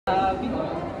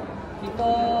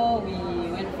Before we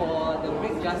went for the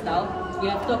break just now, we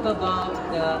have talked about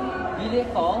the relay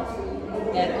calls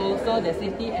and also the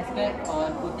safety aspect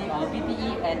on putting our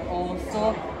PPE and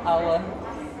also our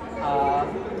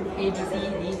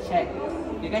ABCD check.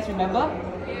 You guys remember?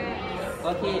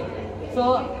 Okay.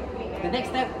 So the next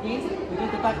step is we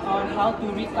need to touch on how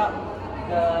to rig up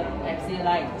the FCA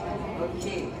line.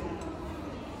 Okay.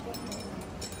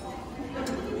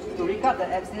 To rig up the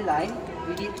FCA line,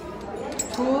 we need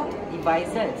two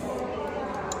devices.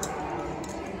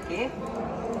 Okay.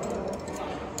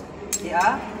 They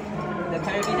are the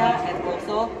carabiner and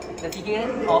also the figure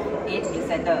of 8 in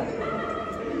center.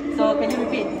 So can you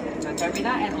repeat the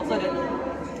carabiner and also the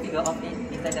figure of 8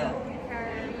 in center?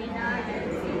 Carabiner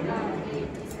and figure of 8 in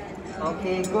center.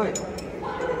 Okay, good.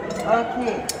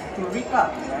 Okay, to rig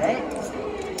up, right?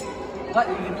 What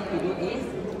you need to do is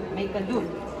make a loop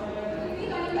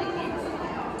like this.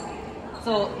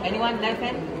 So anyone left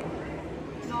hand?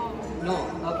 No.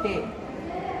 Okay.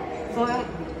 So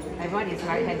everyone is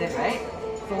right-handed, right?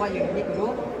 So what you need to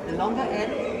do, the longer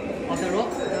end of the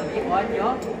rope will be on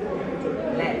your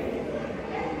left.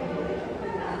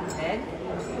 Then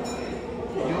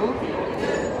you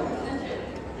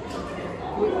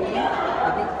put in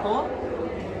the big hole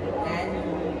and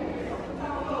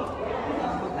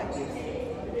put like this.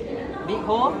 Big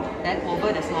hole, then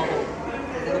over the small hole.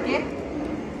 Is that okay?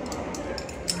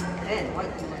 Then what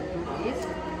you want to do is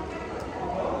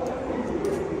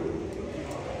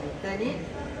turn it.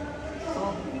 So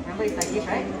remember it's like this,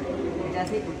 right? You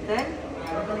just need to turn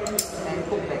and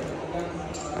hook back.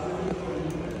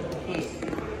 Okay.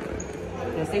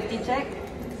 The safety check,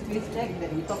 squeeze check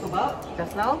that we talked about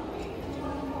just now.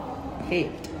 Okay.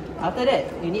 After that,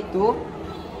 you need to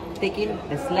take in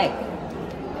the slack.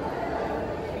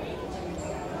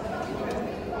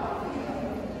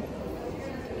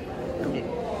 Okay.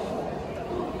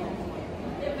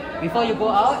 Before you go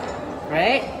out,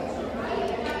 right?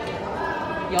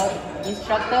 Your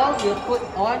instructor will hook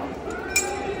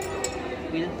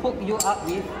you up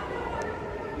with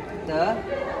the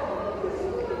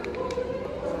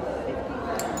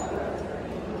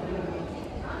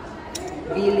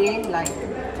relay line.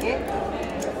 Okay?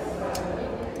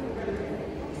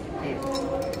 Okay.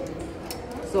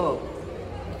 So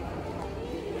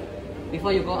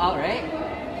before you go out, right?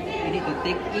 You need to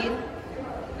take in,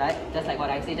 like just like what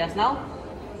I said just now.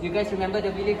 You guys remember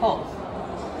the relay calls?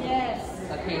 Yes.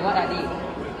 Okay, what are they?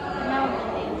 Now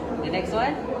the next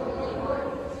one?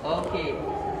 Okay.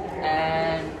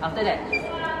 And after that?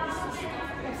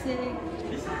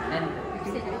 And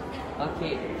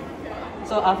okay.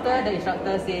 So after the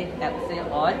instructor say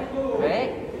abseil on,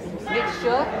 right? Make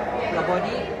sure your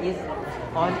body is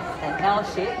on an L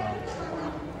shape,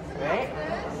 right?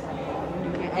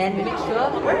 And make sure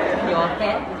your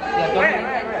hand, your dominant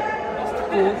hand,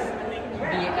 goes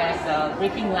be as a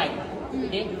braking line.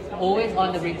 Okay, always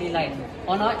on the braking line.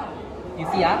 Or not, you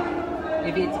see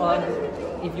if it's on,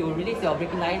 if you release your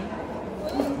braking line,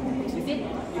 you see,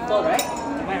 you fall, right?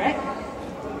 Am I right?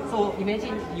 So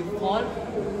imagine you fall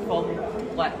from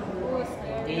what?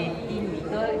 18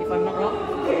 meter, if I'm not wrong.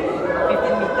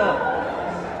 15 meter.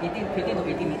 15 to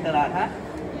 18 meter lah, huh?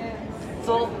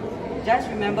 So just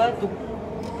remember to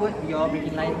put your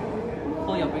braking line,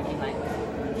 hold your braking line.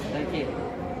 Okay.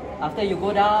 After you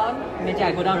go down, imagine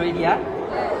I go down already, yeah?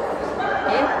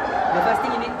 Okay, the first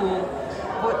thing you need to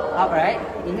put up, right,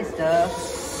 is the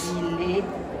relay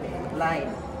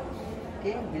line.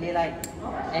 Okay, relay line.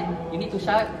 And you need to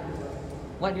shout.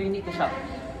 What do you need to shout?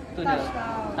 To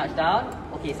touchdown. The touchdown?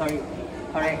 Okay, sorry.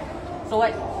 Correct. So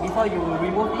what, before you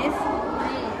remove this,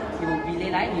 you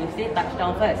relay line, you say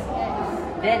touchdown first.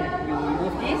 Then you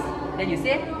remove this, then you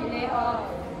say relay off.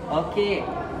 Okay,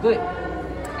 good.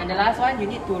 And the last one, you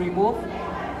need to remove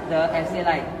the FCA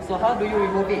line. So how do you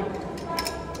remove it?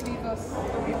 Reverse.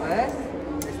 Reverse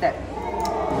the step.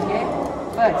 Okay.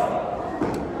 First,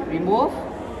 remove.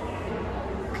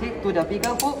 Click to the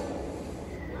bigger hook.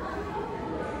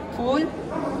 Pull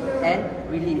and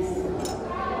release.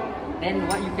 Then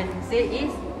what you can say is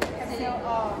Abseil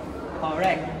off.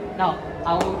 correct. Now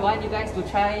I would want you guys to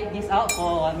try this out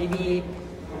for maybe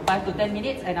 5 to 10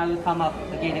 minutes, and I will come up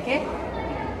again. Okay.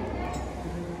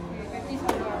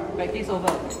 Practice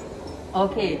over.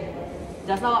 Okay.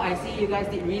 Just now I see you guys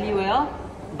did really well,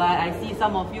 but I see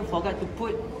some of you forgot to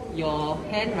put your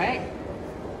hand right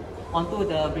onto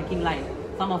the braking line.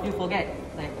 Some of you forget.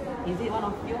 Like, is it one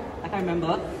of you? I can't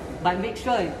remember. But make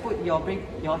sure you put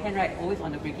your hand right always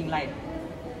on the braking line.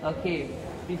 Okay.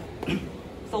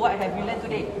 So what have you learned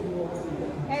today?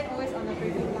 Hand always on the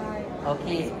braking line.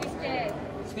 Okay. Squeeze check.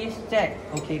 Squeeze check.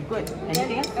 Okay, good.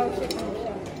 Anything else? L-shape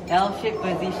motion. L-shaped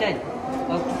position.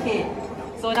 Okay,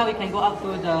 so now we can go up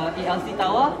to the ALC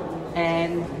tower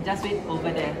and just wait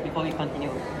over there before we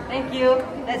continue. Thank you.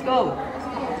 Let's go.